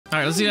All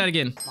right, let's do that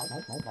again.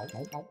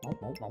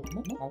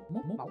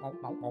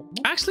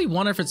 I actually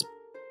wonder if it's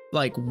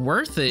like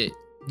worth it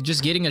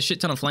just getting a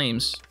shit ton of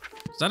flames.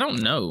 Cause I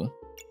don't know.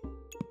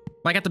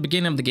 Like at the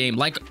beginning of the game,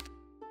 like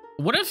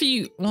what if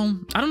you, well,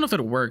 I don't know if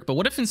it'll work, but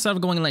what if instead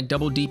of going like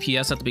double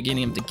DPS at the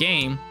beginning of the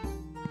game,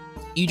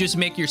 you just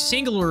make your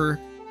singular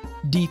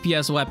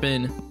DPS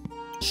weapon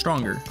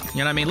stronger? You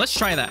know what I mean? Let's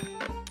try that.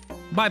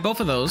 Buy both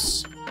of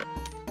those.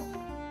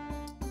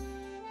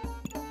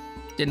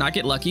 Did not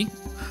get lucky.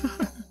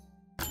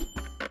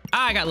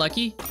 I got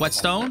lucky.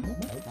 Whetstone.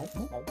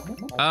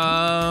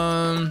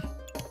 I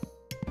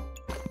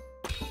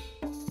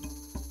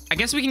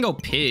guess we can go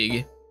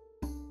pig.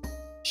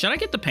 Should I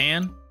get the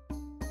pan?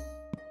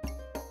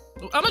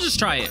 I'm gonna just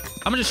try it.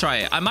 I'm gonna just try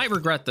it. I might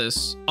regret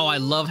this. Oh, I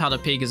love how the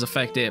pig is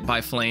affected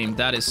by flame.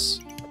 That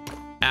is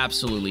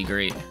absolutely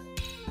great.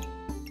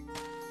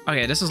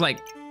 Okay, this is like,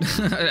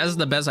 that's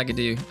the best I could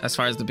do as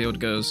far as the build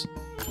goes.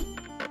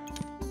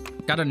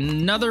 Got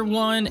another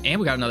one, and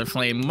we got another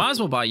flame. Might as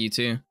well buy you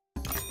two.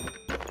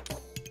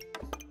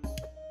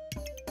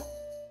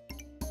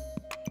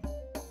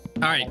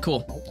 All right,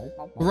 cool.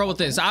 We'll roll with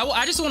this.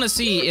 I just want to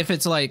see if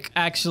it's like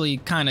actually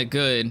kind of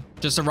good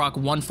just to rock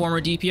one form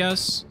of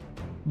DPS,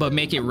 but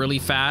make it really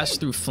fast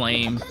through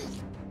flame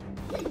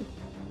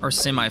or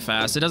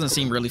semi-fast. It doesn't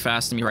seem really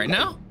fast to me right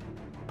now.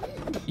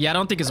 Yeah, I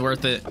don't think it's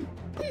worth it.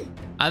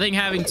 I think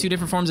having two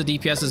different forms of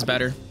DPS is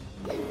better.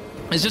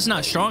 It's just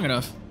not strong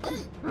enough.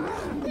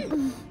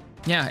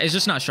 Yeah, it's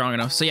just not strong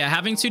enough. So yeah,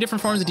 having two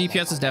different forms of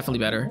DPS is definitely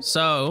better.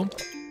 So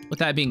with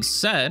that being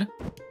said,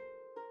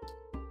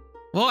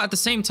 well, at the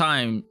same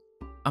time,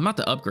 I'm about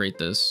to upgrade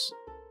this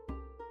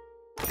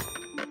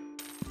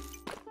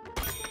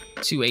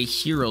to a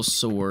hero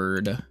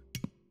sword.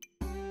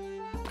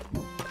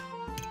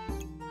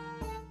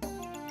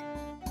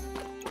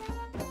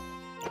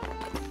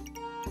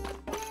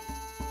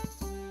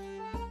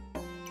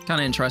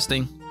 Kind of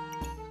interesting.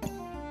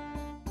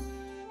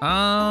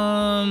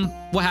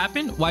 What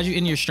happened? Why'd you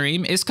end your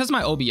stream? It's because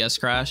my OBS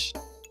crashed.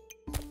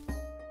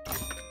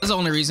 That's the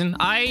only reason.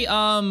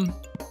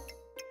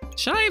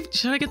 Should I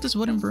get this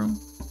wooden broom?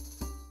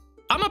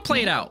 I'm gonna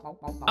play it out.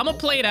 I'm gonna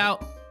play it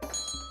out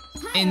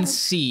and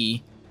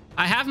see.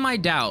 I have my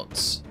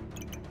doubts.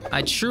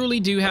 I truly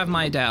do have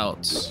my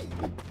doubts.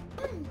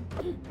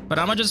 But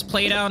I'm gonna just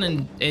play it out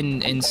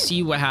and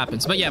see what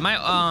happens. But yeah,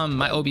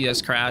 my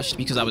OBS crashed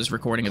because I was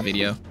recording a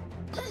video.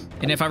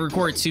 And if I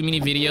record too many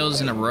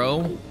videos in a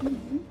row,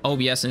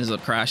 OBS ends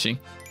up crashing.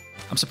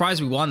 I'm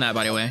surprised we won that,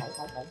 by the way.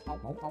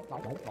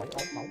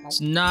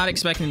 It's not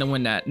expecting to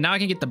win that. Now I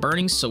can get the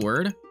burning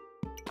sword.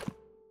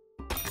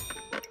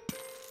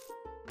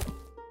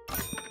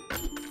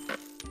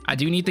 I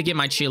do need to get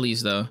my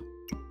chilies though.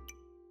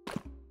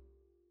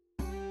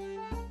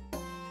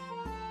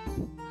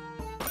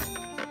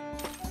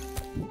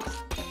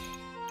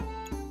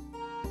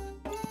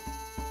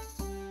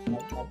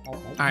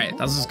 All right,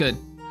 this is good.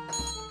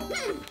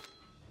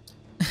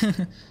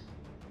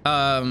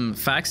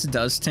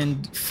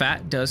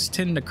 Fat does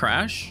tend to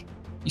crash.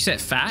 You said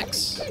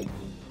facts?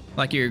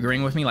 Like you're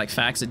agreeing with me, like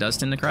facts, it does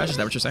tend to crash? Is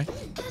that what you're saying?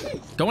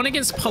 Going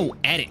against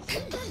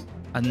Poetic.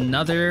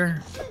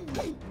 Another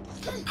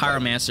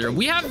Pyromancer.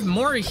 We have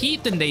more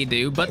heat than they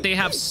do, but they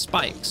have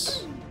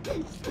spikes.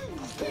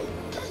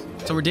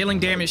 So we're dealing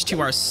damage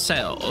to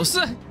ourselves.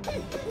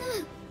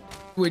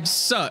 Which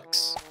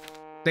sucks.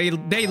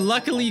 They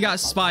luckily got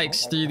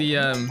spikes through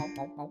the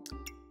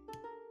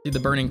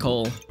burning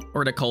coal,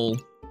 or the coal.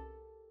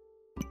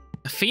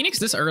 Phoenix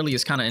this early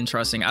is kind of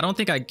interesting. I don't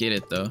think I get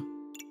it though.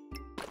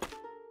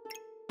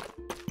 I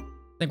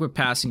think we're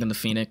passing on the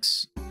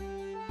Phoenix.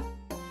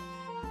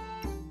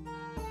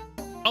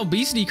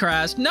 Obesity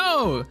crash.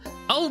 No,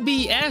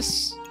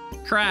 OBS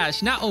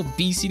crash, not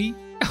obesity.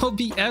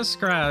 OBS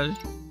crash.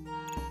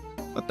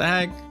 What the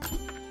heck?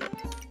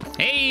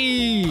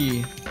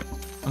 Hey,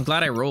 I'm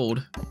glad I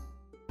rolled.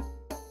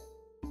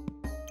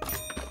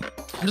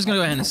 I'm just gonna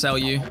go ahead and sell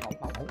you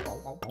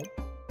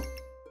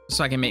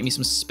so I can make me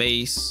some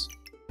space.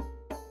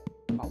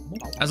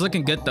 That's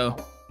looking good though.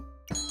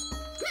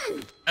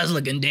 That's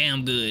looking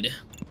damn good.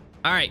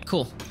 All right,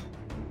 cool.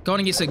 Going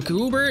to get some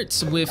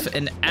Goobert with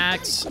an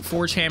axe,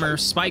 forge hammer,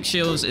 spike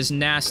shields is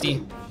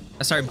nasty.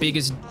 That's our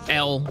biggest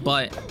L,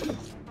 but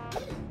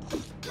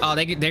oh,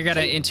 they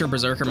gotta enter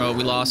berserker mode.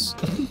 We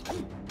lost.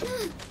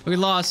 We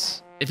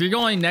lost. If you're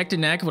going neck to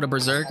neck with a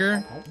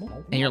berserker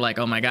and you're like,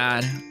 oh my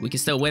god, we can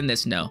still win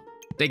this, no,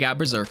 they got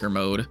berserker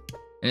mode,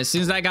 and as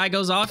soon as that guy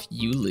goes off,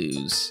 you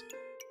lose.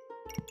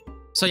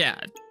 So yeah,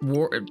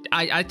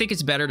 I think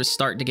it's better to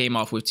start the game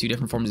off with two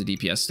different forms of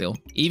DPS still,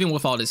 even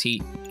with all this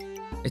heat.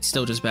 It's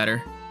still just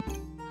better.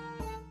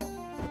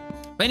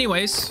 But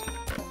anyways,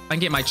 I can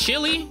get my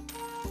chili.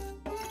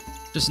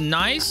 Just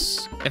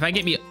nice. If I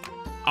get me,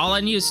 all I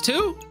need is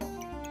two.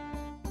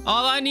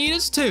 All I need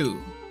is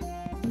two.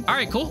 All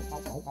right, cool.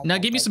 Now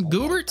give me some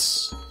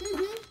Gooberts.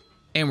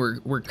 And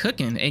we're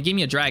cooking. And give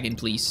me a dragon,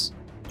 please.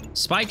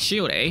 Spike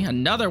shield, eh?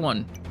 Another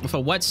one with a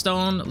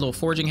whetstone, a little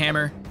forging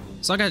hammer.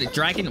 So I got a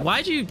dragon.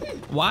 Why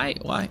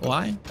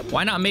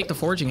not make the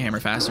forging hammer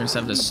faster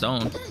instead of the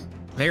stone?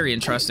 Very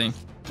interesting.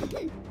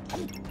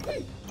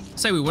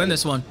 Say we win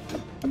this one.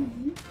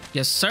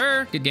 Yes,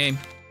 sir. Good game.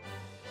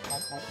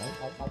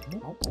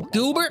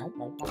 Goober.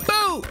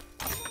 Boo!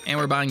 And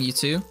we're buying you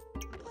too.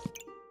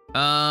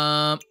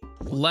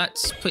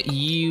 Let's put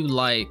you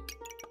like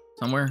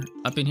somewhere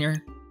up in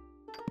here.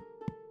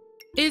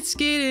 It's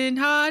getting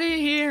hot in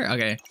here.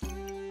 Okay.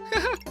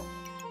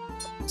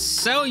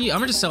 Sell you. I'm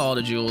gonna just sell all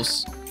the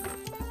jewels.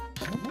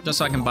 Just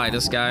so I can buy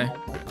this guy.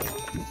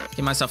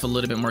 Give myself a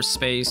little bit more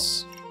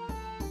space.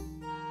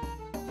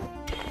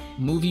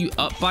 Move you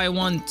up by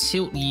one,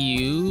 tilt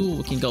you.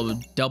 We can go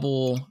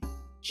double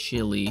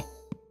chili.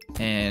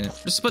 And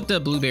just put the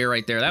blueberry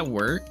right there. That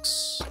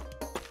works.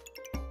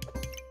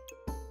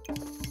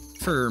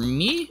 For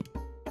me?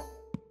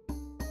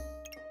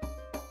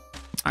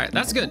 All right,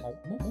 that's good.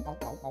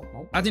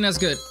 I think that's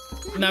good.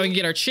 Now we can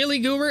get our chili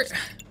goober.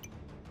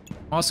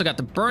 Also got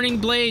the burning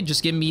blade.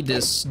 Just give me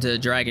the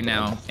dragon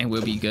now and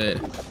we'll be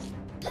good.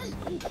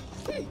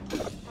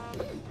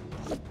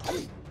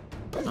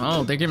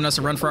 Oh, they're giving us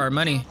a run for our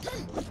money.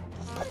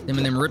 Them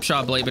and them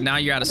ripshot blade, but now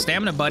you're out of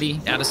stamina,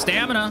 buddy. Out of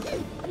stamina.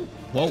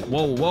 Whoa,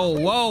 whoa, whoa,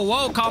 whoa,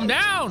 whoa. Calm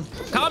down.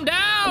 Calm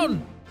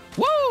down.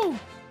 Woo.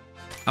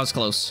 I was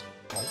close.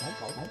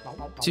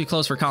 Too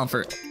close for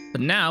comfort.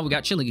 But now we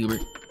got chili goober.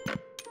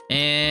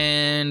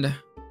 And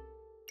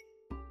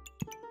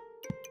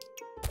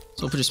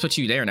so we'll just put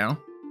you there now.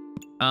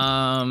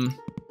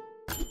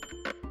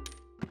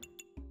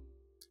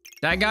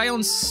 That guy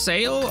on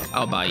sale,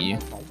 I'll buy you.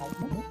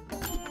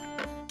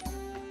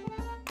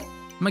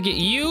 I'm gonna get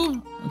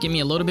you. Give me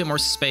a little bit more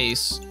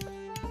space.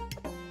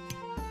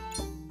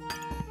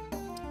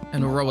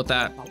 And we'll roll with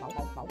that.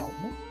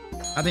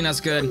 I think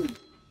that's good.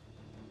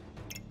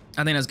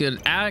 I think that's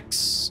good.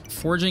 Axe,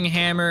 forging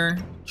hammer,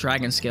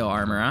 dragon scale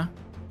armor, huh?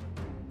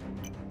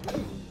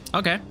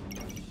 Okay.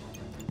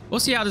 We'll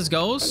see how this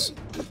goes.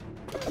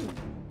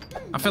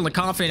 I'm feeling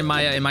confident in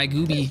my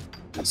gooby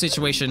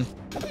situation.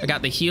 I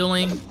got the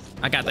healing.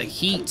 I got the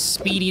heat,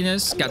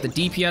 speediness. Got the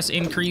DPS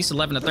increase,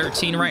 11 to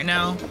 13 right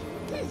now.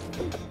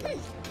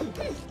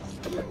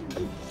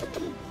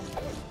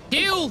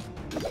 Heal!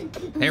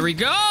 There we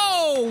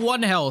go!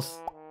 1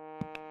 health.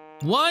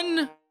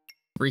 1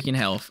 freaking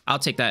health. I'll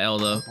take that L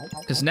though.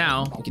 Because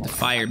now we get the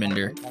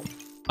firebender.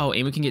 Oh,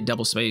 and we can get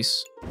double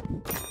space.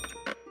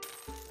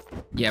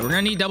 Yeah, we're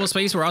gonna need double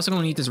space. We're also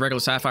gonna need this regular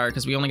sapphire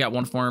because we only got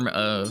 1 form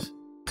of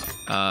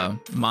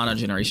mana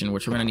generation,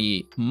 which we're gonna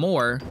need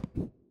more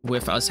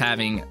with us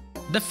having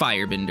the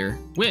firebender,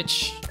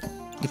 which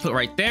we put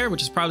right there,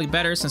 which is probably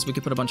better since we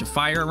could put a bunch of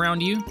fire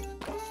around you.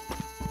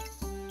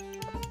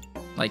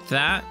 Like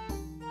that.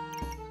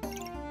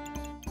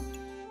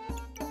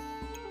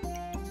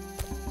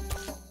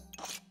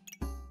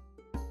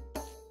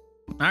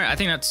 All right, I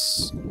think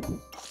that's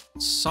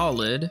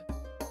solid.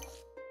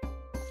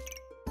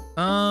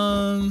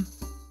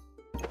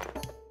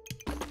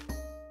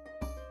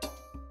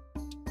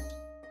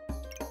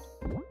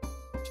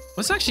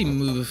 Let's actually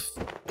move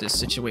this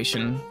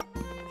situation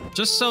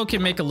just so it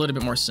can make a little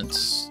bit more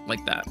sense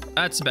like that.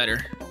 That's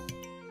better.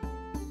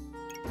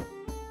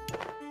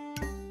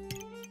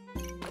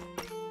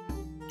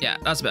 Yeah,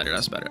 that's better.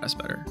 That's better. That's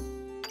better.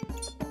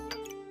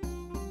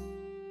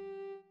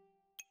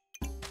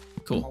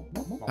 Cool.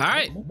 All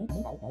right.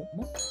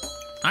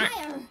 All right.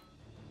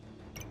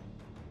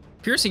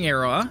 Piercing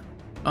arrow, huh?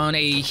 On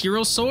a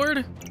hero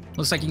sword.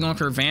 Looks like you're going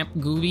for a vamp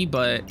gooby,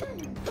 but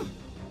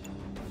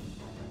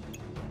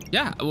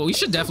yeah, well, we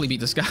should definitely beat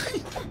this guy.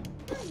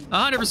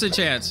 100%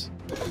 chance.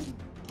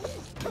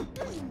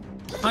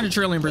 100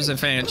 trillion%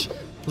 chance.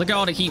 Look at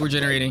all the heat we're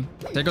generating.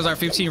 There goes our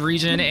 15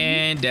 regen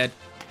and dead.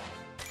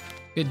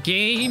 Good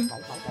game.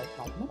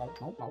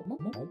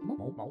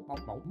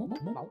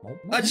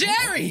 A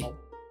Jerry!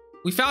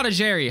 We found a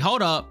Jerry.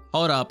 Hold up.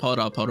 Hold up. Hold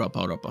up. Hold up.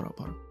 Hold up. Hold up.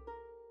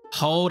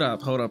 Hold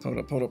up. Hold up. Hold up.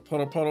 Hold up.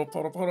 Hold up. Hold up. Hold up.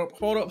 Hold up. Hold up.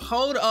 Hold up.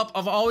 Hold up.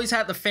 I've always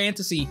had the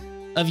fantasy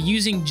of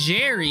using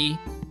Jerry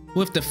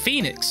with the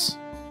Phoenix.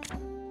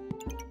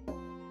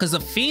 Because the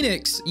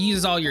Phoenix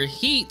uses all your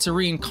heat to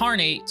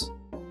reincarnate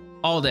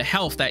all the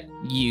health that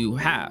you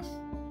have,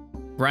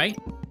 right?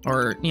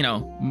 Or, you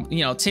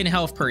know, 10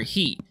 health per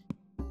heat.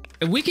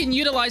 If we can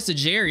utilize the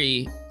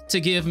Jerry to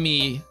give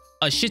me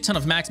a shit ton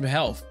of maximum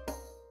health,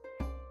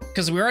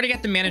 because we already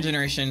got the mana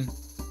generation,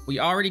 we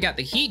already got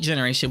the heat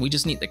generation, we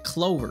just need the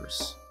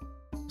clovers.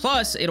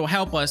 Plus, it'll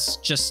help us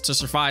just to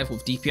survive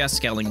with DPS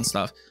scaling and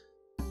stuff.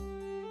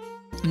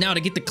 Now, to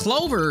get the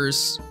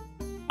clovers,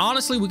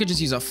 honestly, we could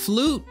just use a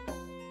flute,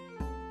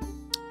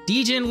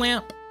 degen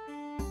lamp.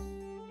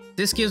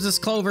 This gives us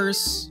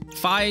clovers,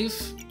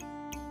 5.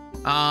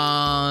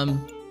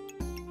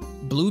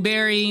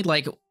 Blueberry,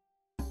 like,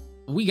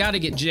 we gotta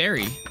get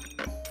Jerry.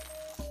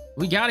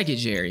 We gotta get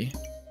Jerry.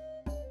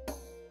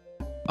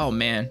 Oh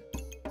man,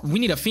 we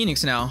need a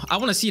Phoenix now. I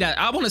want to see that.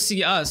 I want to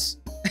see us.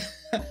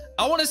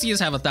 I want to see us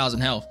have 1,000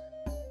 health.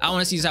 I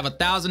want to see us have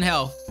 1,000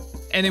 health,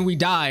 and then we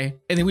die,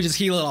 and then we just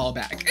heal it all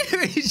back.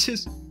 We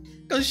just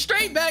go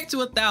straight back to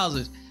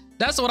 1,000.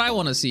 That's what I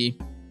want to see.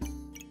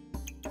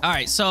 All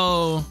right,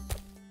 so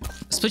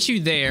let's put you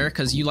there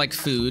because you like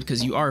food,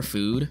 because you are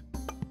food.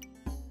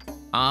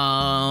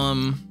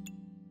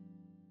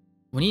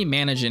 We need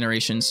mana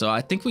generation, so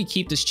I think we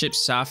keep this chip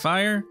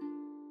sapphire.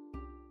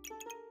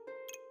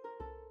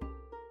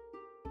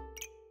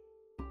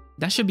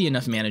 That should be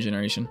enough mana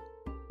generation.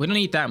 We don't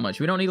need that much.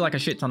 We don't need like a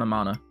shit ton of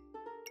mana.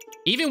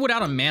 Even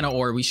without a mana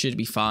ore, we should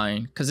be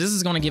fine, because this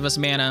is going to give us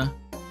mana.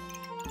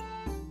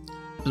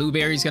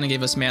 Blueberry's going to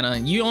give us mana.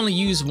 You only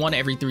use one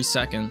every 3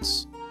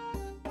 seconds.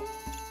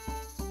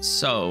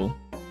 So,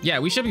 yeah,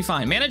 we should be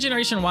fine. Mana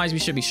generation wise, we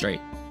should be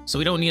straight. So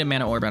we don't need a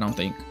mana orb, I don't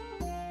think.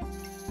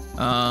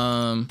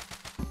 I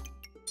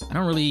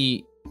don't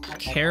really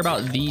care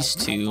about these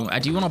two. I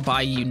do want to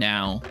buy you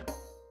now.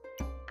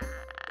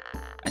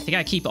 I think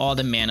I keep all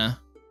the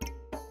mana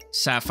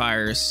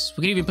sapphires.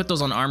 We can even put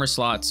those on armor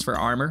slots for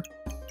armor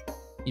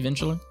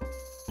eventually.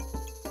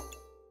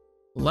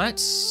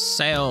 Let's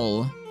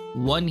sell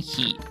 1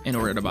 heat in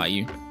order to buy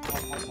you.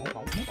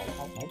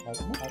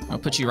 I'll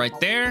put you right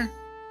there.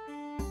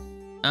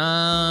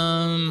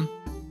 Well,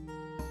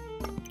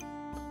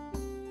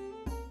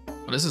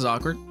 this is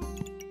awkward.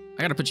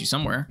 I gotta put you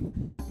somewhere.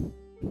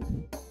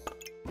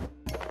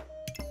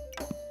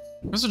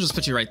 This will just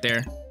put you right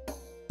there.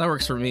 That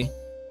works for me.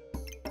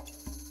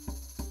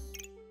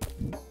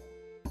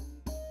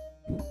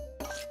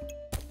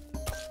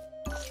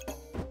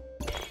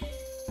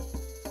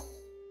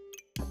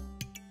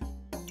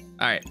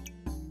 All right.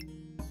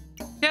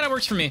 Yeah, that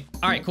works for me.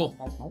 All right, cool.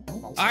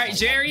 All right,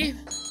 Jerry.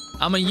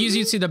 I'm gonna use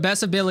you to the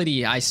best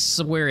ability. I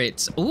swear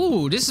it.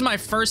 Ooh, this is my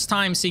first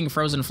time seeing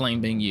Frozen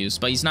Flame being used,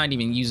 but he's not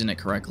even using it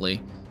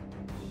correctly.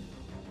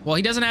 Well,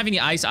 he doesn't have any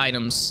ice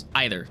items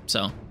either,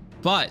 so.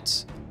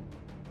 But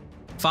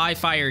 5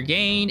 fire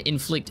gain,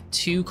 inflict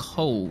 2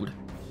 cold.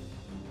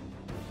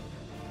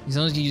 He's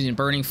only using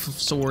Burning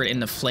Sword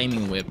and the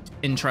Flaming Whip.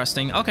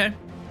 Interesting. Okay.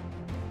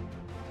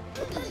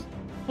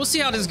 We'll see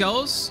how this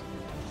goes.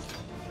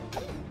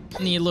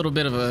 Need a little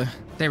bit of a...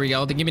 There we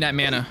go. Then give me that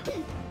mana.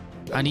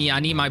 I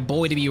need my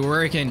boy to be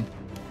working.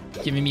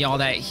 Giving me all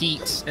that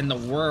heat in the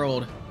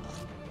world.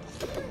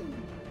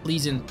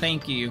 Please and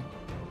thank you.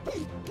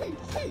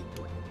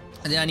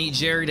 And then I need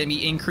Jerry to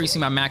be increasing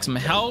my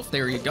maximum health.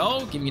 There you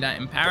go. Give me that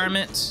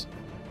empowerment.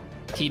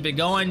 Keep it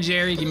going,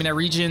 Jerry. Give me that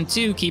regen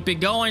too. Keep it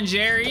going,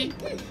 Jerry.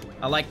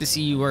 I like to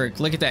see you work.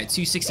 Look at that,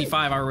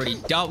 265 already.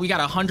 We got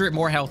 100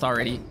 more health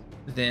already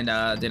than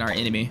our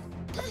enemy.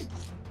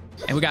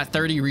 And we got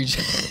 30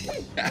 regen.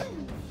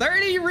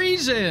 30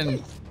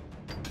 regen.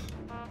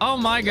 Oh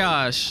my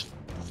gosh.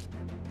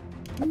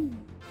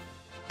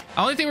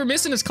 Only thing we're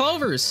missing is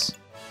clovers.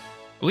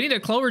 We need a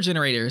clover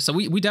generator. So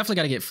we definitely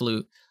got to get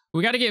flute.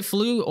 We got to get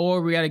flute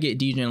or we got to get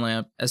degen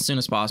lamp as soon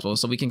as possible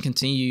so we can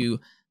continue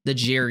the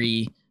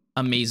Jerry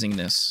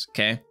amazingness.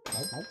 Okay.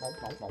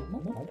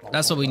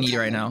 That's what we need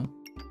right now.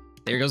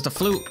 There goes the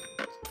flute.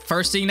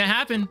 First thing to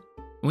happen.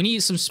 We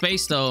need some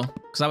space though,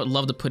 because I would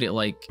love to put it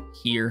like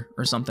here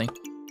or something.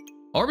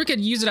 Or we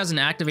could use it as an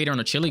activator on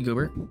a chili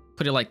goober.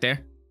 Put it like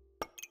there.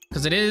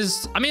 Because it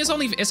is, I mean,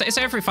 it's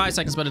every 5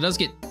 seconds, but it does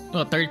get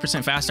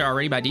 30% faster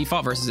already by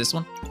default versus this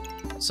one.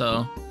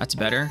 So that's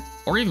better.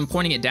 Or even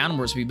pointing it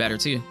downwards would be better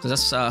too,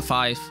 because that's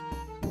 5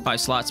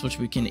 slots, which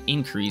we can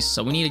increase.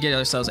 So we need to get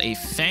ourselves a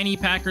fanny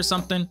pack or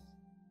something.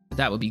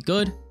 That would be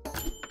good.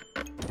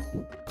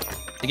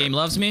 The game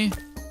loves me.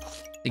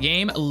 The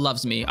game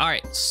loves me. All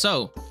right,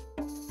 so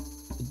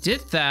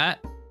did that.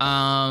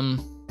 I'll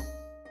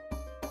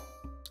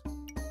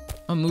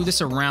move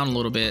this around a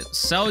little bit.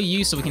 Sell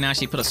you so we can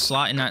actually put a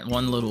slot in that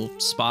one little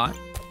spot.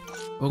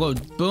 We'll go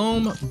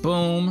boom,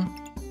 boom.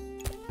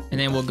 And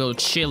then we'll go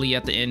chili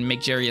at the end,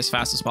 make Jerry as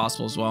fast as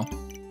possible as well.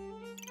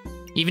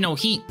 Even though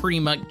heat pretty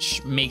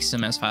much makes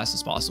him as fast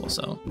as possible,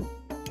 so.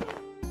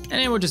 And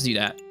then we'll just do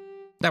that.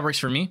 That works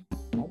for me.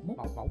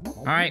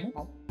 All right,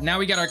 now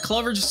we got our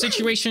clover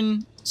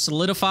situation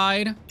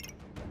solidified.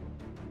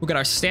 We got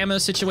our stamina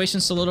situation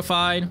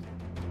solidified.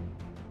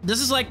 This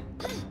is like,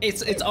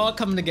 it's all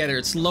coming together.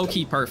 It's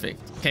low-key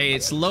perfect, okay?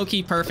 It's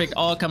low-key perfect,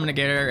 all coming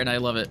together, and I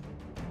love it.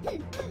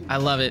 I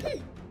love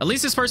it. At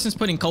least this person's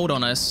putting cold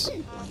on us.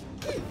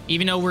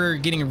 Even though we're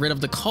getting rid of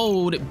the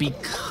cold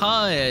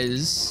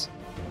because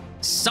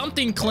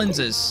something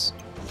cleanses.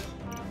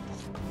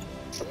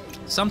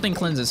 Something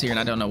cleanses here, and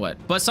I don't know what.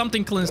 But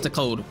something cleansed the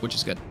cold, which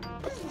is good.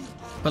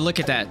 But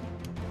look at that.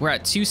 We're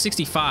at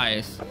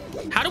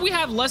 265. How do we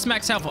have less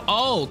max health?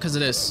 Oh, because of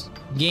this.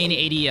 Gain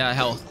 80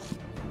 health.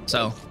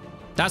 So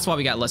that's why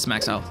we got less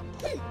max health.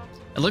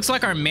 It looks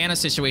like our mana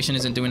situation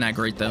isn't doing that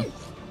great, though.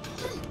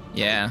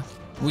 Yeah.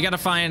 We got to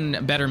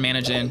find better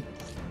mana gen.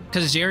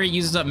 Because Jerry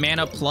uses up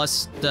mana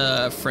plus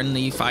the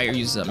friendly fire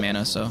uses up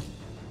mana, so.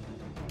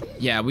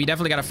 Yeah, we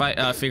definitely got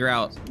to figure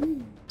out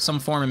some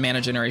form of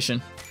mana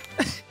generation.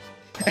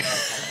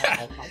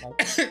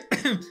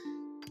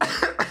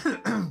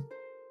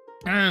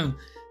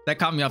 That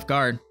caught me off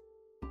guard.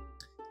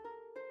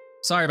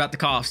 Sorry about the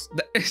coughs.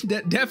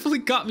 That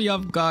definitely caught me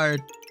off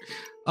guard.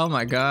 Oh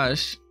my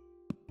gosh.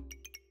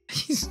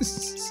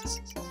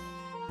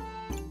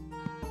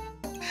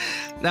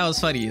 That was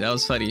funny. That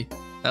was funny.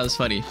 That was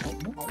funny.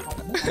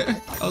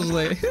 I was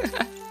like,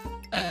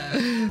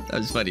 that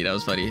was funny. That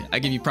was funny. I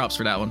give you props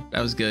for that one.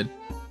 That was good.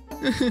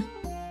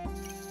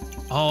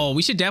 Oh,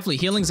 we should definitely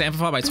healings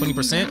amplified by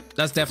 20%.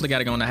 That's definitely got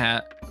to go in the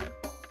hat.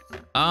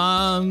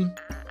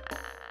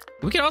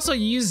 We could also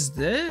use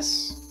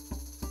this.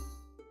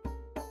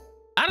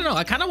 I don't know.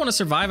 I kind of want to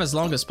survive as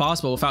long as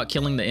possible without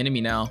killing the enemy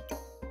now,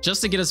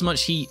 just to get as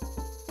much heat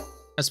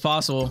as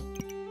possible.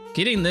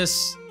 Getting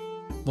this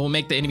will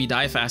make the enemy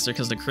die faster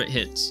because the crit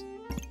hits.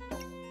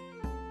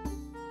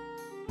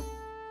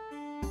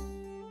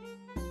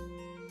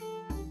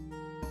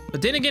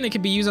 But then again, it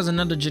could be used as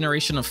another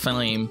generation of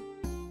flame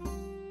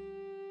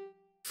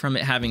from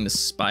it having the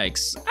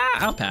spikes.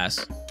 I'll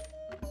pass.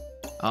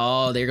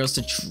 Oh, there goes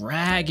the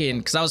dragon.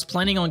 Because I was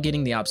planning on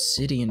getting the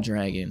obsidian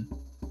dragon.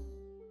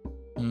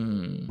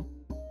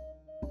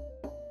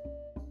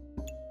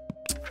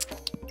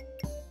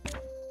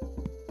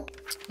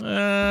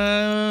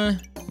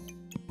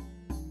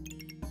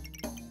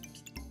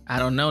 I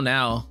don't know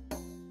now.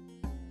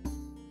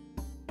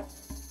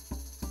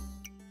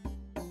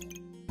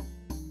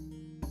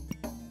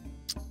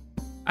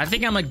 I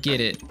think I'm gonna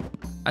get it.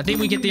 I think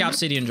we get the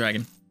obsidian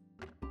dragon.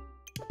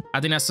 I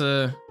think that's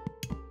a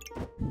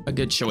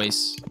good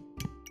choice.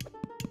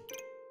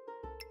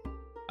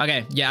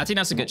 Okay, yeah, I think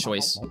that's a good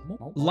choice.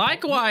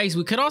 Likewise,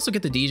 we could also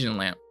get the Degen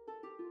lamp.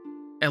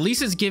 At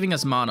least it's giving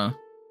us mana.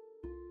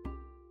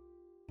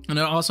 And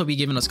it'll also be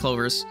giving us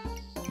clovers.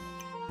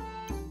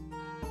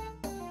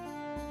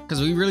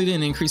 Because we really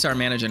didn't increase our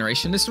mana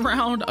generation this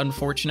round,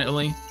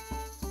 unfortunately.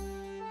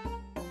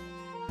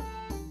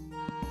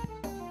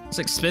 It's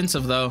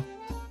expensive though.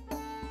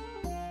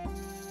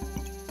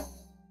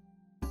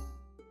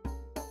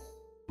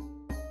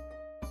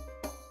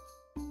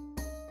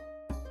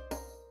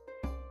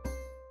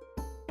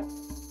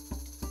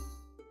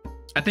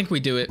 I think we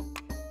do it.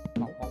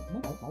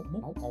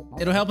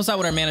 It'll help us out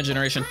with our mana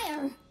generation.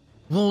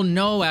 Well,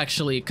 no,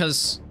 actually,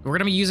 because we're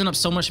gonna be using up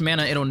so much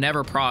mana, it'll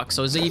never proc.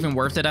 So is it even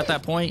worth it at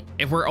that point?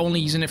 If we're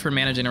only using it for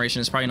mana generation,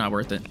 it's probably not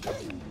worth it.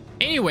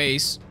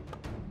 Anyways,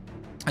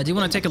 I do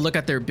want to take a look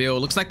at their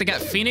build. Looks like they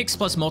got Phoenix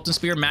plus Molten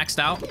Spear maxed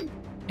out.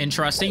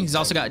 Interesting. He's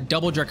also got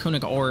double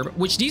Draconic Orb,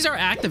 which these are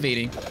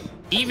activating.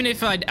 Even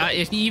if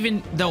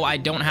even though I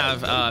don't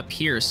have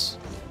Pierce,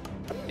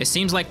 it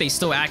seems like they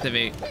still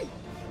activate.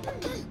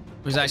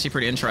 Which is actually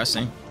pretty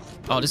interesting.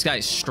 Oh, this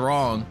guy's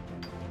strong.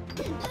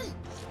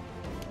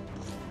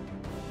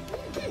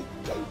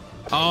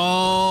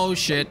 Oh,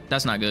 shit.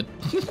 That's not good.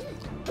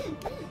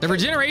 The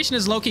regeneration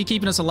is low-key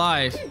keeping us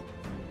alive.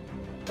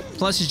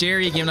 Plus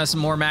Jerry giving us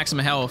more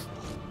maximum health.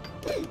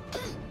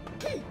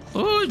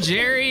 Ooh,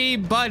 Jerry,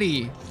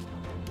 buddy.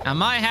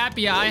 Am I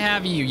happy I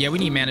have you? Yeah, we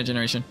need mana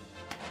generation.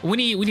 We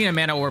need a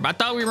mana orb. I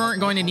thought we weren't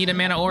going to need a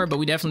mana orb, but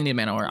we definitely need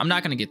a mana orb. I'm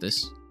not going to get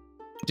this.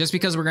 Just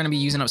because we're going to be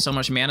using up so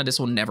much mana, this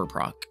will never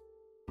proc.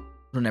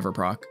 It'll never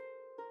proc.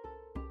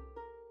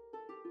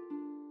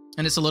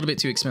 And it's a little bit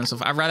too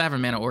expensive. I'd rather have a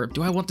mana orb.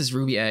 Do I want this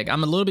ruby egg?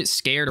 I'm a little bit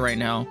scared right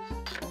now.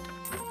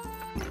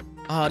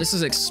 Oh, this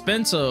is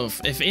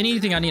expensive. If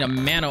anything, I need a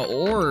mana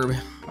orb.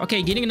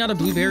 Okay, getting another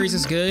blueberries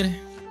is good.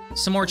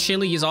 Some more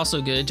chili is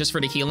also good, just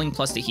for the healing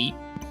plus the heat.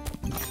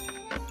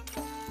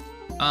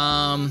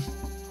 I'm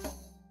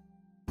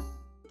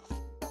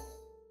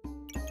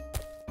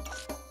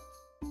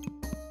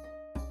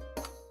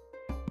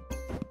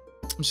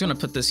just gonna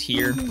put this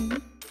here.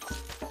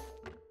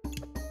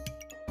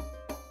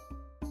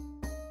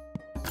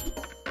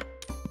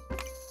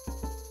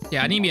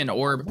 Yeah, I need me an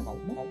orb.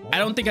 I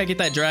don't think I get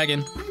that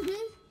dragon.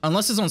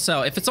 Unless it's on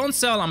sale. If it's on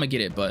sale, I'm gonna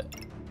get it, but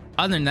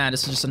other than that,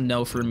 this is just a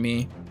no for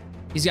me.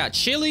 He's got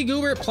Chili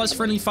Goober plus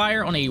Friendly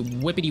Fire on a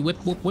whippity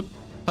whip whip whip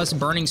plus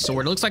Burning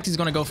Sword. It looks like he's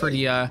gonna go for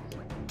the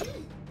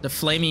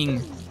Flaming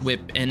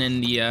Whip and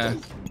then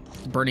the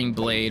Burning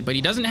Blade, but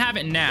he doesn't have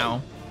it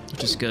now,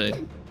 which is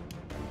good.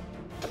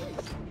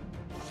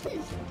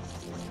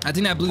 I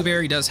think that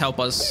blueberry does help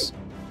us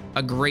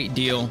a great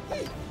deal.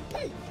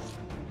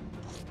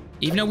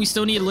 Even though we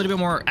still need a little bit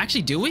more.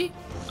 Actually, do we?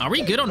 Are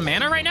we good on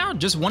mana right now?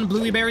 Just one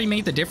blueberry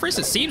made the difference?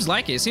 It seems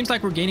like it. It seems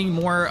like we're gaining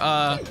more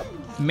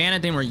mana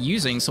than we're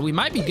using, so we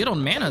might be good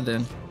on mana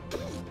then.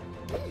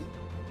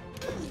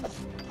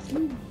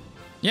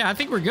 Yeah, I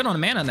think we're good on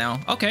mana now.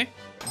 Okay.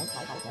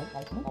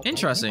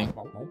 Interesting.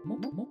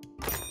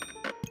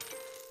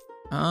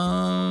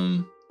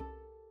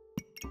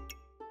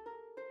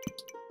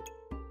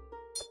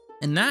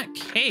 In that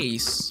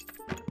case,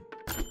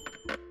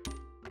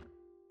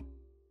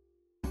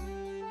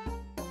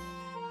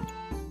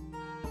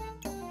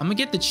 I'm gonna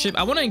get the chip.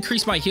 I want to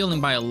increase my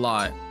healing by a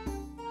lot,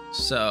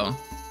 so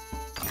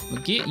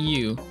we'll get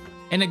you.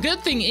 And the good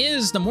thing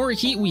is, the more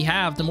heat we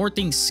have, the more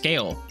things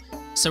scale.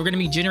 So we're gonna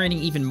be generating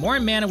even more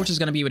mana, which is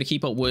gonna be able to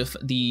keep up with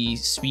the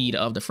speed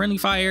of the Friendly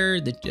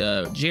Fire,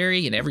 the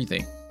Jerry, and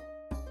everything.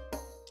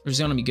 Which is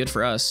gonna be good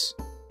for us.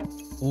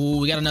 Ooh,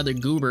 we got another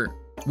Goober.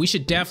 We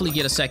should definitely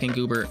get a second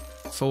Goober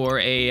for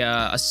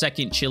a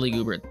second Chili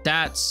Goober.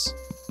 That's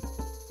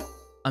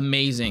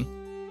amazing.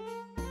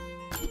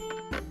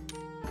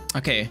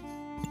 Okay.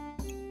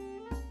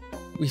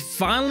 We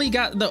finally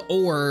got the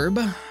orb.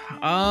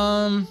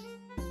 I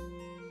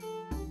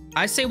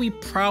say we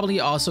probably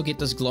also get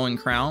this glowing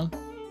crown,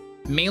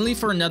 mainly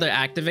for another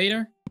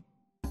activator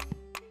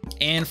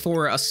and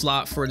for a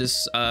slot for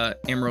this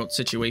emerald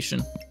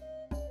situation.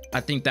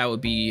 I think that would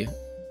be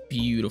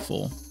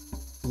beautiful.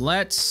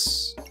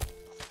 Let's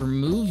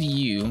remove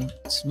you.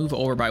 Let's move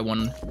over by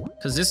one,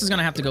 because this is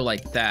gonna have to go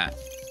like that,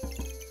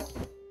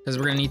 because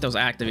we're gonna need those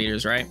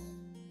activators, right?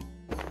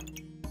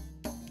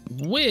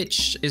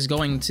 Which is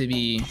going to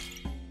be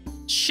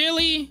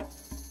chili,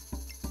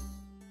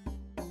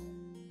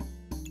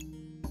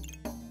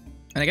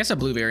 and I guess a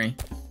blueberry.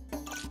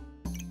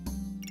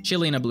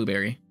 Chili and a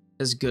blueberry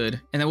is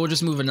good. And then we'll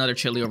just move another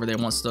chili over there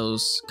once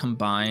those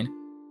combine.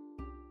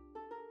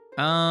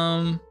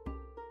 All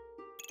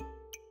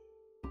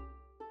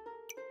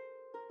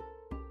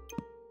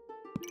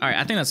right,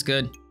 I think that's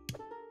good.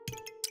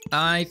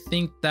 I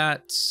think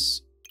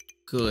that's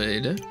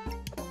good.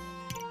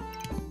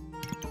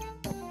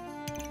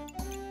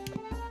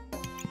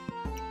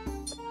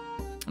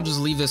 I'll just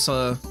leave this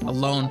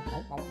alone.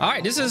 All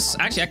right, this is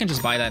actually, I can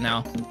just buy that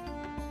now.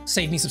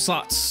 Save me some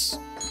slots.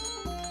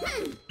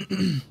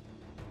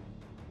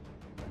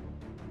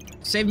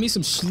 Save me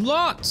some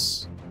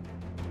slots.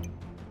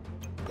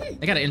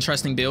 They got an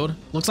interesting build.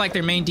 Looks like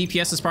their main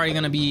DPS is probably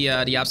going to be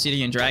the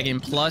Obsidian Dragon.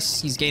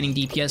 Plus, he's gaining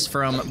DPS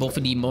from both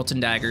of the Molten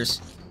Daggers.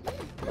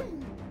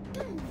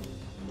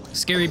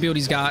 Scary build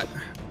he's got.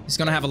 He's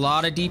going to have a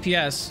lot of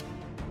DPS.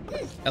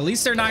 At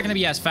least they're not going to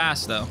be as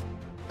fast, though,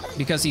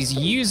 because he's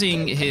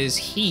using his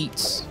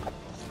heat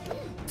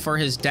for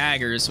his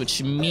daggers,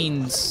 which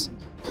means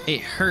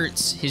it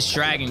hurts his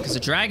dragon, because the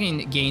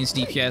dragon gains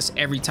DPS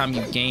every time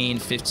you gain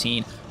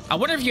 15. I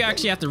wonder if you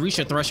actually have to reach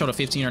a threshold of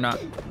 15 or not.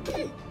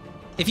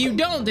 If you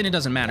don't, then it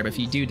doesn't matter, but if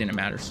you do, then it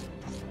matters.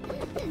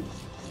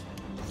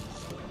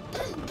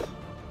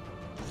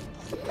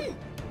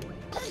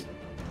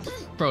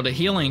 Bro, the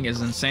healing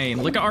is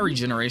insane. Look at our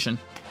regeneration.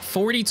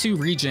 42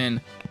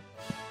 regen,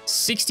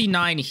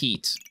 69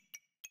 heat.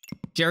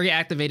 Jerry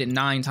activated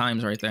 9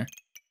 times right there.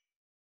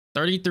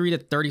 33 to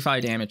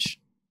 35 damage.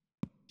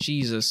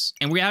 Jesus.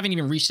 And we haven't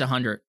even reached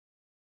 100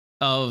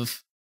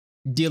 of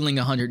dealing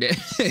 100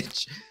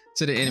 damage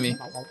to the enemy,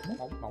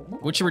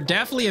 which we're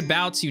definitely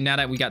about to now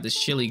that we got this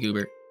chili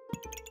goober.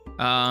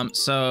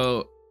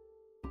 So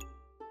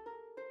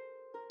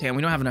damn,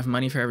 we don't have enough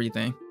money for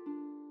everything.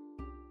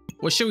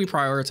 What should we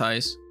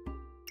prioritize?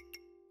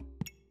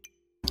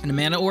 And a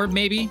mana orb,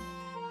 maybe,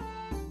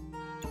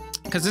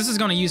 because this is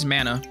going to use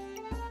mana.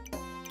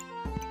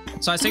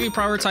 So I say we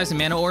prioritize the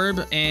mana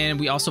orb, and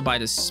we also buy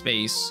this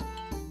space.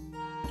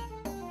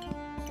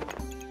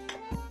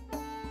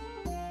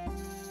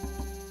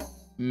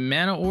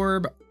 Mana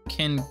orb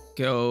can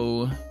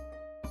go.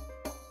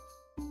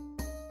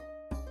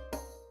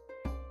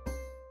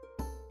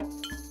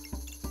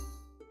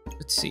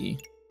 Let's see.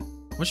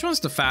 Which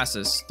one's the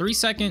fastest? 3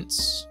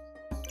 seconds.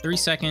 3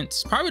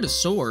 seconds. Probably the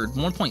sword.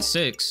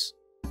 1.6.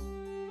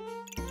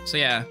 So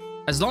yeah,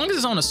 as long as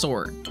it's on a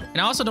sword.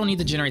 And I also don't need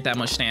to generate that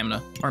much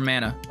stamina or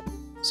mana.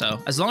 So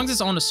as long as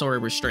it's on the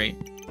sword, we're straight.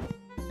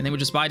 And then we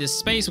just buy this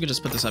space. We can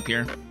just put this up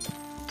here,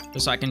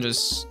 just so I can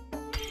just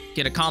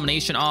get a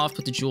combination off,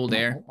 put the jewel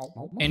there.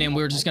 And then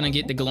we're just gonna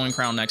get the glowing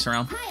crown next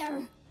round.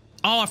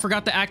 Oh, I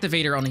forgot the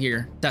activator on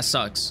here. That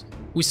sucks.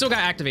 We still got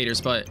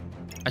activators, but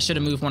I should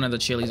have moved one of the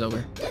chilies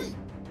over.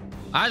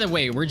 Either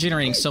way, we're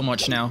generating so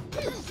much now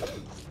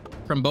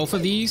from both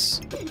of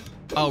these.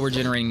 Oh, we're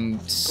generating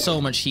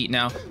so much heat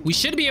now. We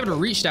should be able to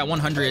reach that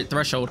 100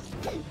 threshold.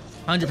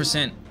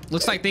 100%.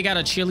 Looks like they got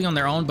a chili on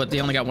their own, but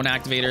they only got one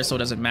activator, so it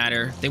doesn't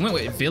matter. They went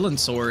with Villain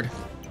Sword.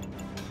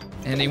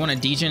 And they want a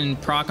degen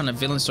proc on a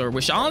Villain Sword,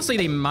 which honestly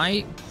they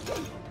might.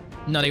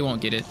 No, they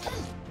won't get it.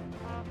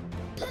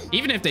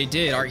 Even if they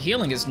did, our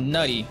healing is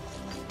nutty.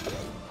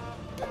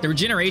 The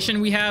regeneration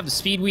we have, the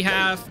speed we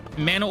have,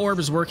 Mana Orb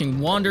is working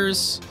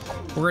wonders.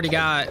 We already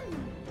got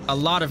a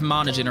lot of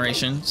mana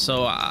generation,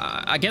 so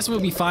I guess we'll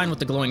be fine with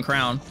the glowing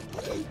crown.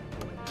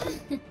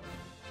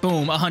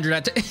 Boom, 100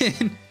 at the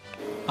end.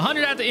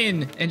 100 at the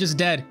end, and just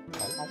dead.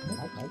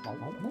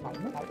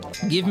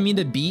 Give me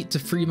the beat to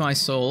free my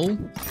soul.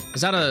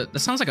 Is that that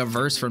sounds like a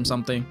verse from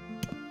something.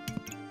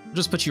 I'll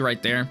just put you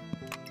right there.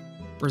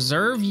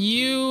 Reserve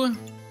you.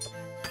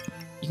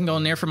 You can go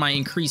in there for my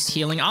increased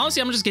healing.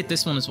 Honestly, I'm gonna just get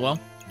this one as well,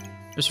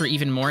 just for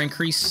even more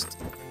increased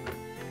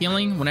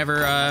healing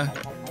whenever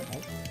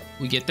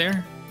we get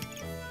there.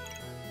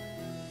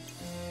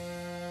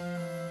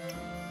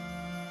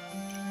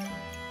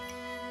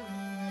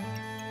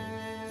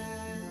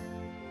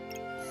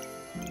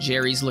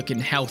 Jerry's looking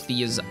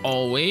healthy as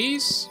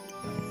always.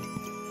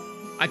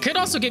 I could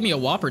also get me a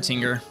Whopper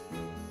Tinger.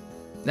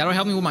 That'll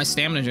help me with my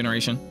stamina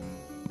generation.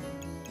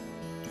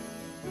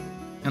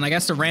 And I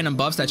guess the random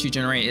buffs that you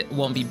generate, it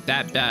won't be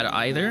that bad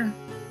either.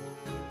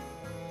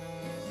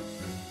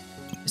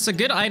 It's a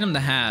good item to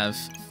have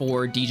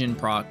for degen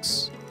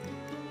procs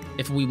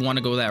if we want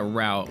to go that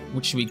route,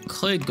 which we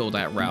could go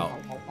that route.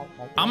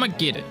 I'ma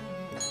get it.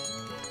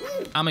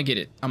 I'ma get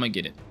it. I'ma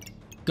get it.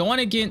 Going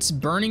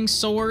against Burning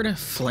Sword,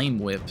 Flame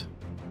Whip.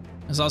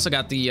 It's also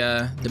got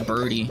the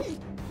birdie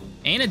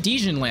and a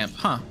Degen lamp,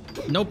 huh?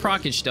 No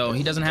proccage though.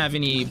 He doesn't have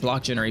any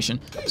block generation,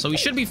 so we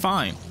should be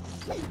fine.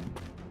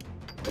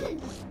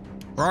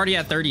 We're already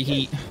at 30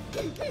 heat.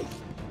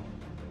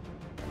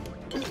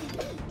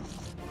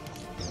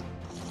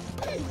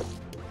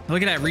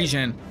 Look at that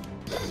regen.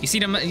 You see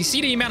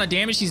the amount of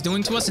damage he's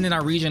doing to us, and then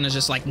our regen is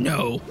just like,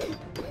 no,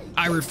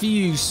 I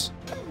refuse.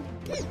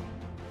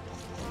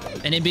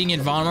 And then being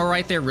invulnerable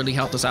right there really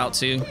helped us out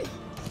too.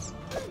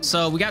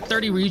 So we got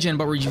 30 regen,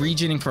 but we're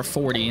regening for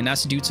 40, and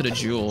that's due to the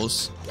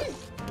jewels,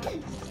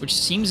 which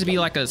seems to be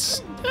like a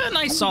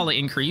nice solid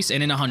increase.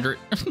 And then 100.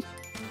 As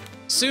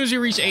soon as you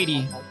reach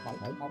 80,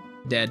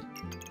 dead.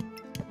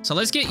 So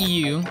let's get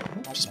you.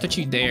 Just put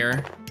you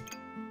there.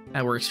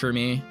 That works for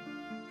me.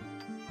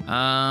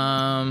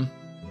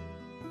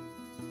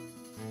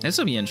 This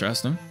will be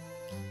interesting.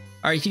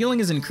 Our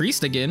healing is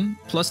increased again,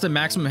 plus the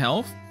maximum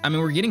health. I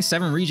mean, we're getting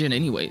 7 regen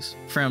anyways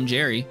from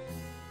Jerry.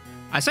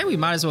 I say we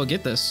might as well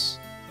get this.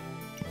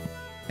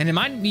 And it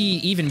might be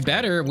even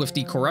better with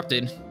the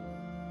corrupted.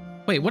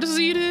 Wait, what does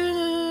he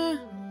do?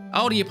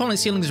 Oh, the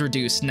opponent's healing is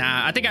reduced.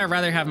 Nah, I think I'd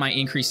rather have my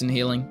increase in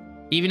healing,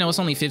 even though it's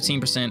only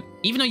 15%.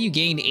 Even though you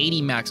gained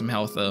 80 maximum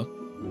health though.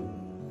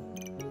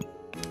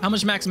 How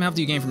much maximum health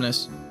do you gain from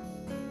this?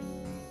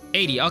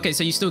 80. Okay,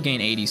 so you still gain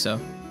 80, so.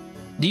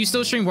 Do you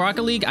still stream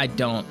Rocket League? I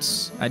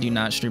don't. I do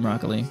not stream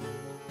Rocket League.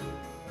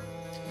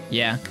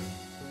 Yeah.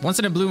 Once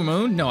in a blue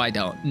moon? No, I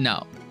don't.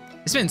 No.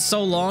 It's been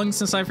so long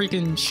since I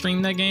freaking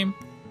streamed that game.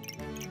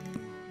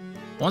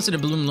 Once in a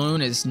blue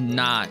moon is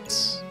not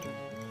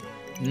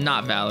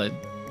valid.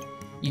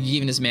 You're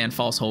giving this man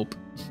false hope.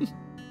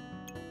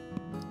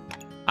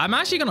 I'm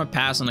actually gonna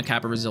pass on the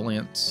Kappa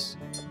Resilience.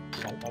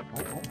 I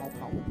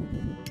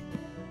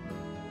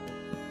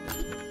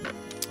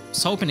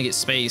was hoping to get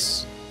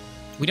space.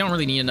 We don't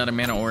really need another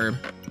mana orb.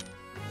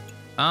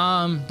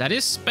 That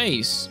is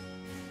space.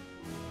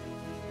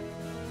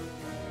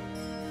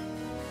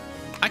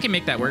 I can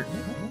make that work.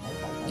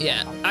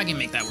 Yeah, I can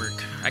make that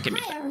work. I can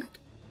make that work.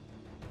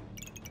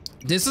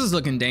 This is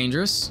looking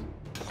dangerous.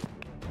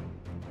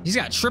 He's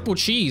got triple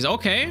cheese.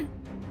 Okay.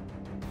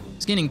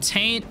 He's getting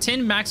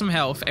 10 maximum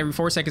health every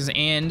 4 seconds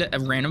and a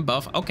random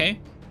buff. Okay.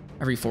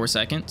 Every 4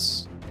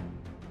 seconds.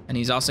 And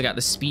he's also got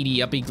the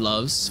speedy uppy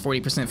gloves,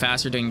 40%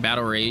 faster doing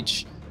battle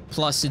rage,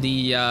 plus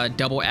the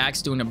double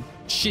axe doing a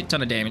shit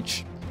ton of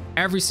damage.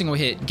 Every single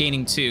hit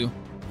gaining 2.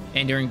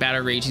 And during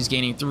battle rage, he's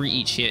gaining 3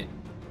 each hit.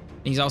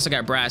 And he's also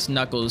got brass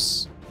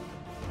knuckles,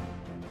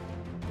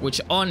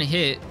 which on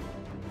hit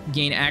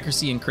gain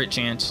accuracy and crit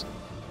chance.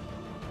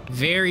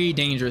 Very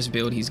dangerous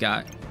build he's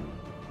got.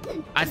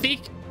 I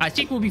think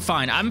we'll be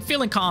fine. I'm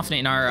feeling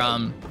confident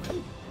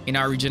in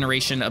our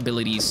regeneration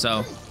abilities,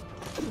 so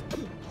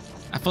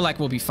I feel like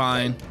we'll be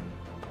fine.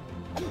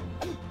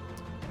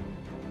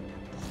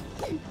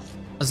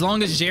 As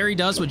long as Jerry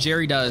does what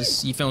Jerry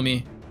does, you feel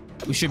me?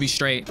 We should be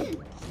straight.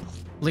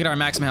 Look at our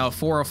maximum health,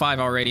 405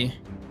 already.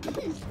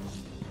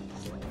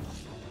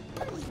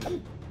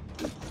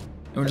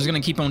 And we're just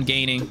gonna keep on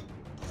gaining.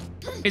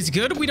 It's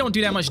good we don't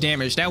do that much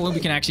damage. That way we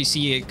can actually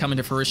see it come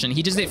into fruition.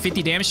 He just did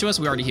 50 damage to us.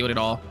 We already healed it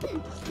all.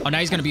 Oh, now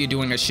he's gonna be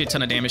doing a shit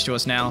ton of damage to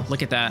us now.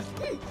 Look at that.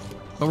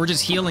 But we're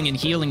just healing and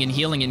healing and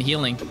healing and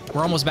healing.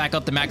 We're almost back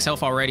up to max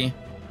health already.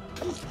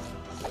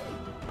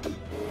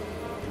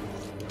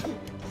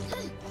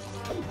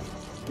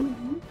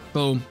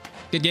 Boom.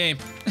 Good game.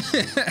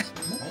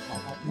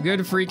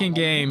 Good freaking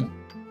game.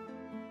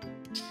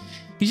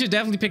 You should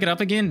definitely pick it up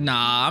again.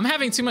 Nah, I'm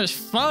having too much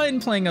fun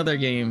playing other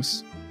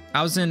games.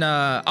 I was in,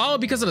 oh,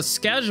 because of the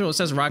schedule, it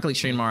says Rocket League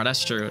stream tomorrow.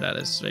 That's true. That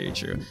is very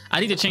true. I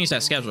need to change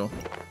that schedule.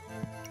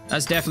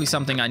 That's definitely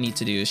something I need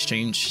to do, is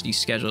change these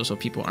schedules so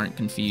people aren't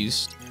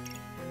confused.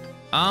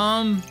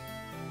 I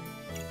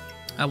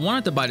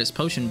wanted to buy this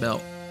potion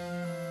belt.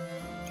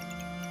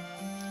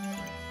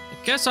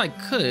 I guess I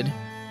could.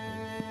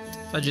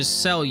 If I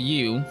just sell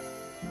you.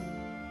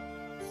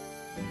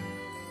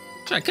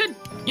 Actually, I could.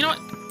 You know what?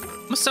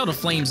 I'm gonna sell the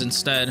flames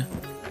instead.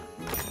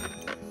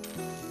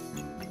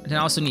 And then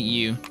I also need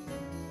you.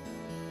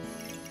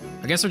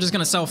 I guess we're just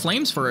gonna sell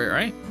flames for it,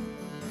 right?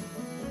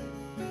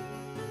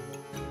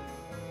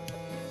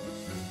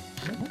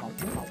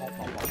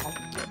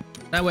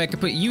 That way I can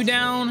put you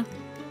down,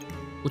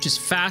 which is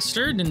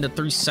faster than the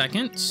 3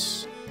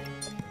 seconds.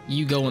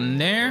 You go in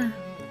there.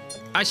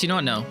 Actually, you know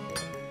what? No.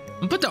 I'm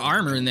gonna put the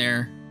armor in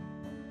there.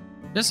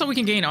 Just so we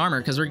can gain armor,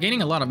 because we're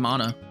gaining a lot of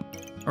mana.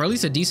 Or at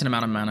least a decent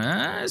amount of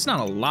mana. It's not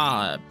a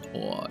lot,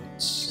 but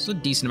it's a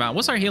decent amount.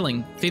 What's our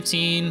healing?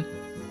 15.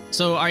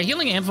 So our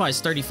healing amplify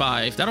is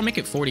 35. That'll make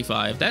it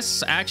 45.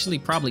 That's actually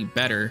probably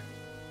better,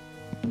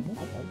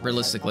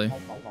 realistically.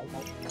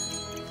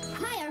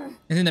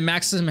 And then the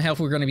maximum health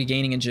we're going to be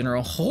gaining in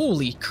general.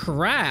 Holy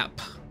crap.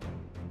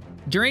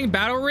 During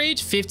battle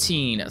rage,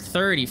 15,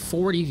 30,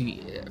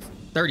 40,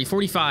 30,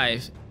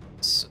 45.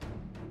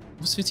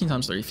 What's 15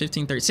 times 30?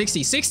 15, 30,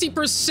 60.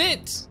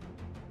 60%!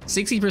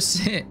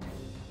 60%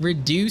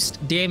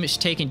 reduced damage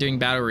taken during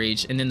battle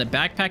rage. And then the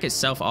backpack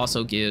itself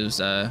also gives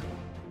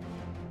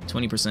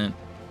 20%.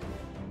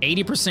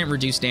 80%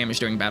 reduced damage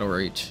during battle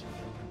rage.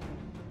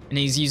 And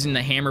he's using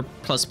the hammer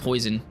plus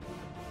poison.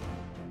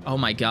 Oh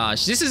my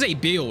gosh. This is a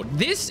build.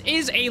 This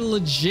is a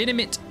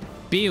legitimate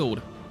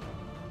build.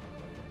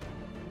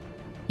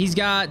 He's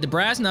got the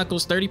brass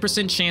knuckles,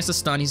 30% chance to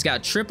stun. He's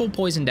got triple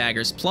poison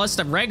daggers, plus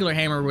the regular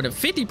hammer with a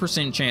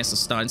 50% chance to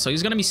stun. So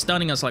he's going to be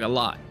stunning us like a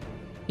lot.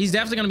 He's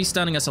definitely going to be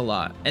stunning us a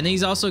lot. And then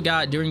he's also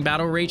got, during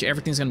battle rage,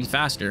 everything's going to be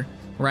faster.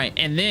 Right.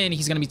 And then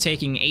he's going to be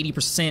taking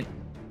 80%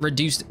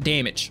 reduced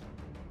damage.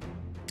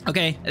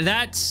 Okay,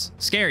 that's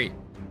scary.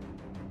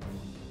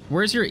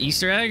 Where's your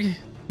Easter egg?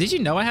 Did you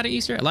know I had an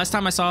Easter egg? Last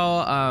time I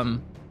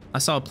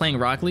saw playing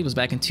Rocket League was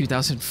back in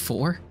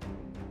 2004.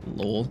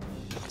 Lol.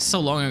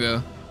 So long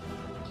ago.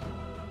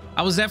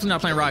 I was definitely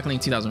not playing Rocket League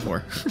in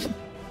 2004.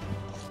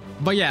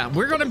 But yeah,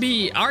 we're gonna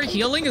be, our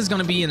healing is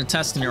gonna be in a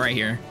testament right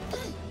here.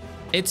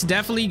 It's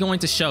definitely going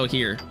to show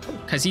here,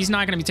 because he's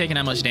not gonna be taking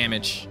that much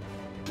damage.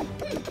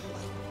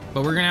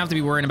 But we're gonna have to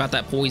be worrying about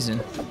that poison.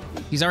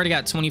 He's already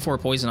got 24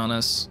 poison on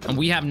us, and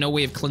we have no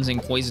way of cleansing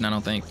poison, I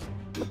don't think.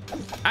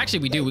 Actually,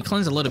 we do. We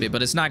cleanse a little bit,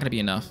 but it's not gonna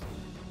be enough.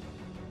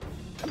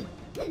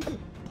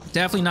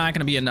 Definitely not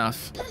gonna be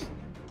enough.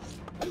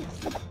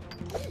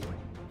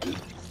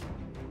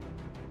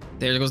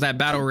 There goes that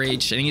battle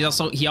rage, and he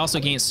also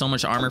gains so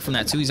much armor from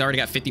that too. He's already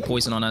got 50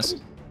 poison on us.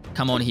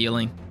 Come on,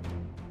 healing.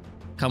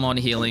 Come on,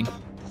 healing.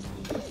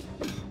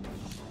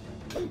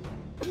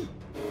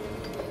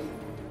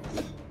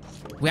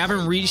 We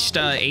haven't reached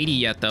 80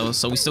 yet though,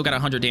 so we still got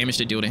 100 damage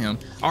to deal to him.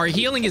 Our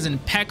healing is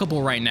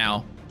impeccable right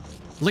now.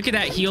 Look at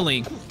that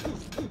healing.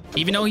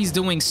 Even though he's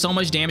doing so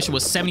much damage, it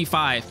was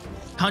 75.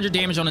 100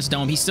 damage on his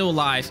dome. He's still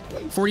alive.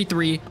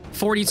 43,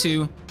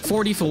 42,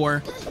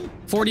 44.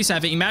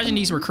 47. Imagine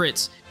these were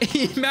crits.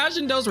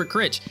 Imagine those were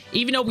crits.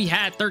 Even though we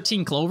had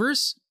 13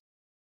 clovers.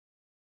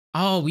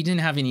 Oh, we didn't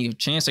have any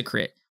chance to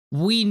crit.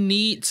 We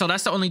need... So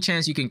that's the only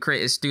chance you can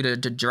crit is through the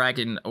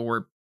dragon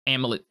or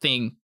amulet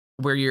thing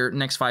where your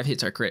next 5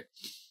 hits are crit.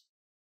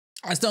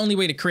 That's the only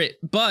way to crit.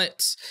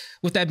 But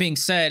with that being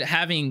said,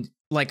 having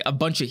like a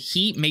bunch of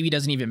heat maybe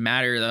doesn't even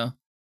matter though.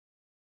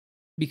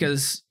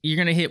 Because you're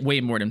going to hit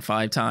way more than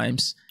 5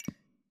 times.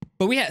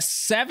 But we had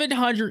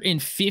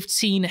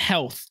 715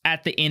 health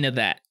at the end of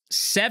that.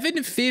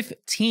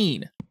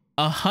 715.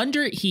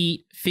 100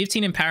 heat,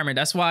 15 empowerment.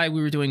 That's why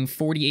we were doing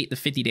 48 to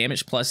 50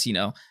 damage plus, you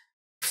know,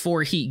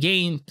 4 heat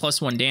gain plus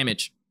 1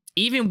 damage.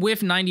 Even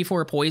with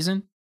 94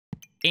 poison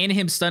and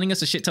him stunning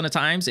us a shit ton of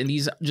times and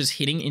these just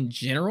hitting in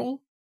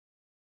general.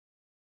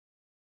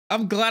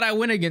 I'm glad I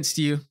went against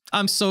you.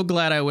 I'm so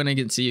glad I went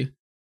against you.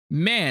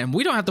 Man,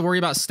 we don't have to worry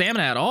about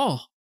stamina at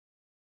all.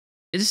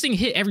 This thing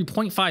hit every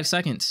 0.5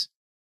 seconds.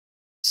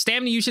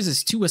 Stamina usage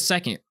is 2 a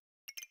second.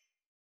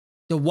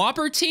 The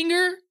Whopper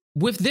Tinger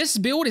with this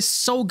build is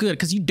so good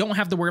because you don't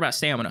have to worry about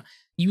stamina.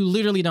 You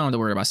literally don't have to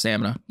worry about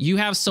stamina. You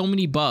have so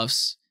many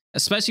buffs,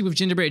 especially with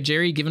Gingerbread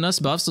Jerry giving us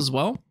buffs as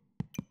well,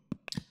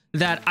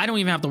 that I don't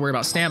even have to worry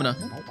about stamina.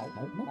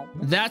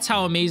 That's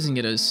how amazing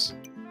it is.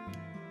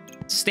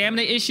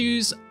 Stamina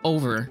issues,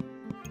 over.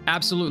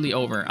 Absolutely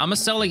over. I'm gonna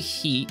sell a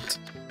heat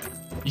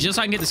just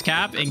so I can get this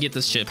cap and get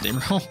this shift in,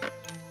 bro.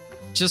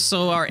 Just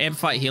so our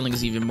amplified healing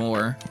is even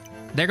more.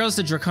 There goes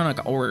the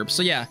Draconic Orb.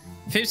 So yeah,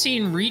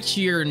 15 reach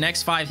your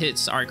next 5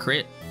 hits are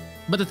crit.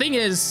 But the thing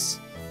is,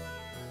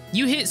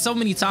 you hit so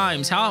many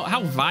times.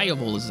 How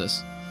viable is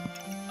this?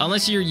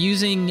 Unless you're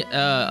using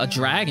a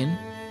dragon,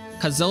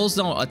 because those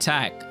don't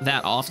attack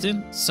that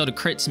often. So the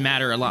crits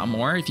matter a lot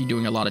more if you're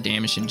doing a lot of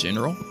damage in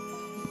general.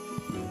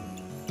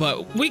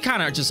 But we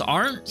kind of just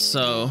aren't,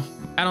 so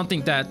I don't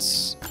think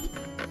that's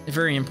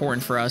very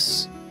important for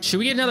us. Should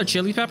we get another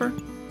chili pepper?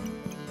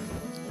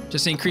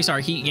 Just to increase our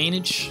heat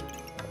gainage?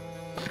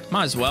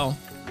 Might as well.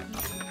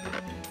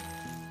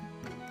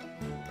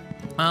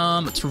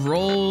 To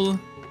roll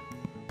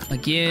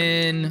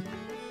again.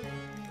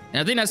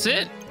 And I think that's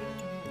it.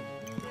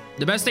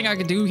 The best thing I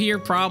could do here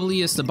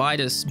probably is to buy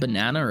this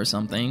banana or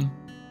something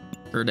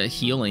for the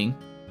healing.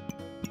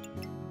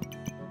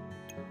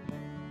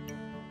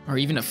 Or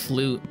even a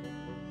flute.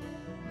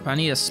 But I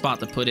need a spot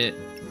to put it.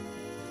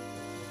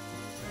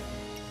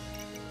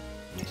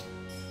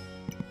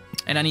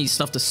 And I need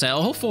stuff to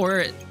sell for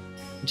it,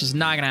 which is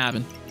not gonna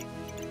happen.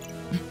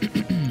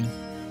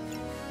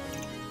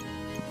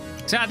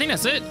 So I think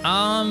that's it.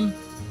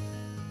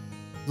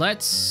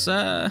 Let's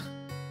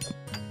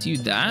do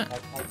that.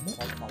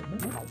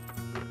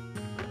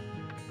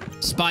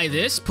 Just buy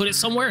this, put it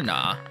somewhere?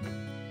 Nah.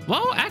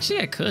 Well,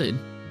 actually I could.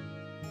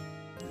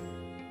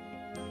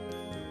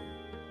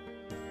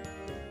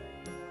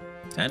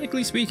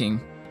 Technically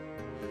speaking,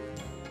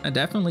 I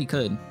definitely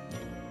could.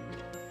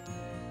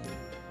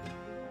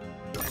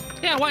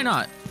 Yeah, why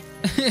not?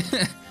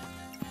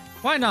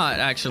 Why not,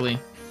 actually?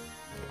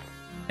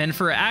 And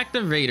for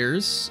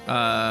activators,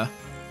 I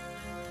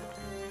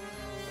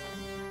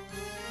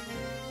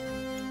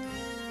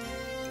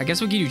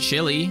guess we could do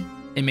chili,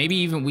 and maybe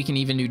even we can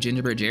even do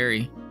gingerbread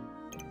Jerry.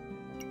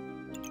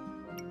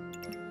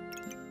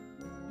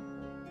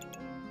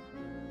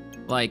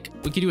 Like,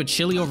 we could do a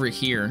chili over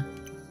here,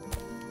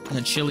 and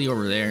a chili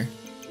over there.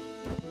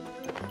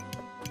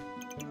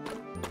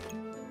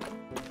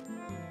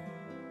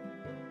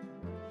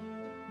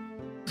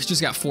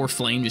 Just got 4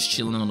 flame just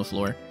chilling on the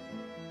floor.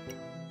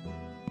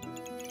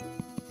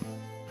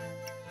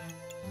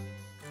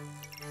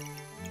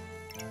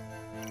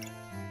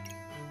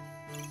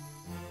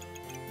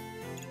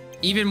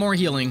 Even more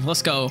healing.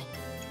 Let's go.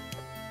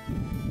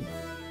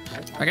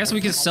 I guess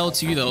we could sell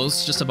 2 of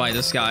those just to buy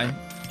this guy.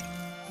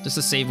 Just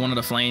to save one of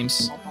the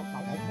flames.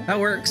 That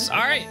works. All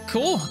right,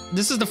 cool.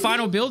 This is the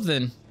final build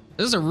then.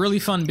 This is a really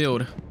fun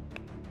build.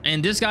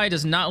 And this guy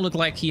does not look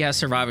like he has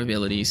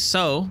survivability.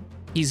 So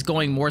he's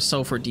going more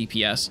so for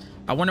DPS.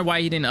 I wonder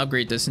why he didn't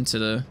upgrade this into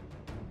the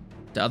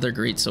other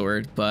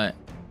greatsword. But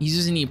he's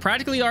using the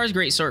practically ours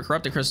greatsword,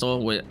 Corrupted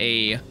Crystal, with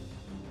a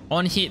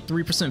on-hit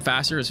 3%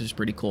 faster, which is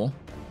pretty cool.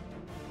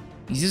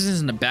 He's using this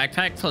in the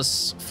backpack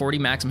plus 40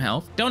 maximum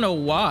health. Don't know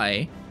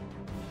why.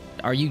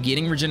 Are you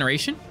getting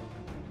regeneration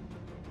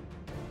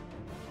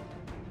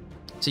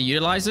to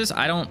utilize this?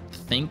 I don't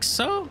think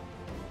so.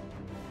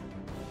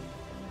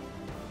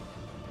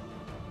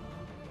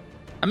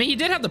 I mean, he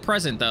did have the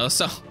present though,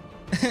 so.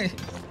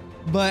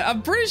 But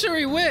I'm pretty sure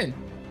he win.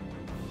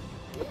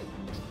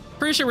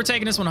 Pretty sure we're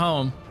taking this one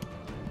home.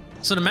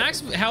 So the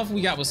max health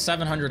we got was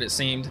 700, it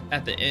seemed,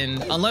 at the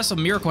end. Unless a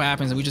miracle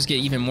happens and we just get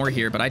even more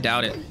here, but I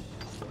doubt it.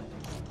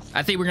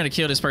 I think we're gonna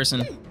kill this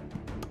person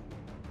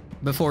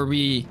before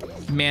we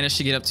manage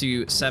to get up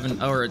to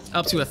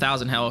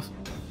 1,000 health.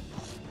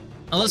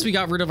 Unless we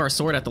got rid of our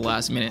sword at the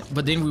last minute,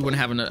 but then we wouldn't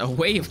have a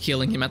way of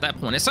killing him at that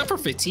point. Except for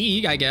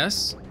fatigue, I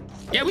guess.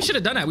 Yeah, we should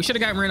have done that. We should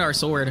have gotten rid of our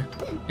sword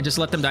and just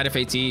let them die to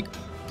fatigue.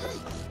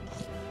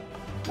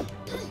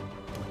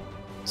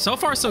 So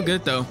far, so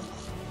good, though.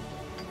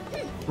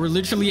 We're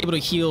literally able to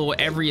heal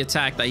every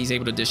attack that he's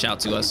able to dish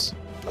out to us.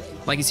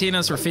 Like, he's hitting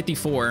us for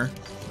 54,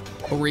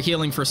 but we're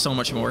healing for so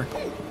much more.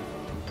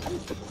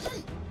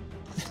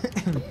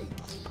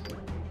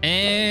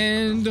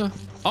 And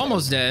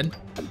almost dead.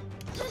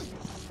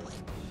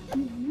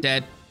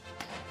 Dead.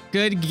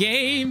 Good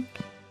game.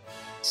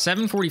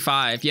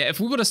 745. Yeah, if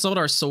we would have sold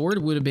our sword,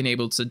 we would have been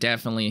able to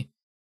definitely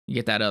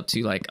get that up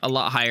to like a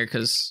lot higher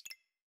because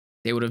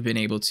they would have been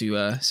able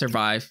to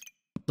survive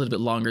a little bit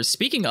longer.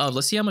 Speaking of,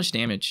 let's see how much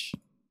damage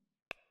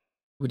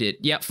we did.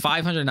 Yep,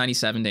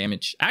 597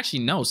 damage.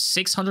 Actually, no,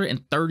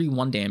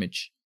 631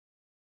 damage.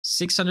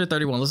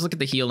 631. Let's look at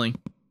the healing.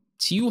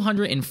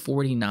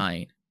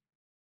 249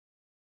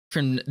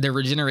 from the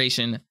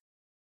regeneration.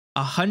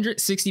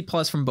 160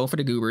 plus from both of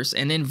the goobers,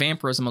 and then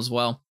vampirism as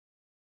well.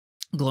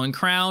 Glowing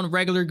crown,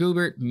 regular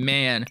goober.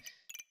 Man,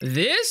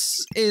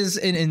 this is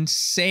an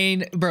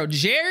insane, bro.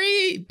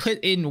 Jerry put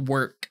in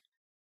work.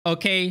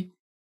 Okay,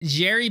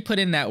 Jerry put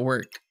in that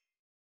work.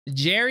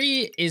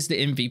 Jerry is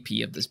the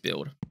MVP of this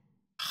build.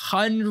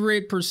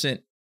 100%.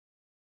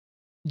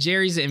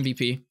 Jerry's the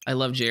MVP. I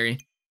love Jerry.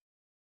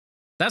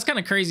 That's kind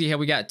of crazy how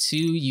we got 2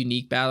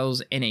 unique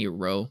battles in a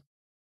row.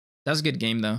 That was a good game though.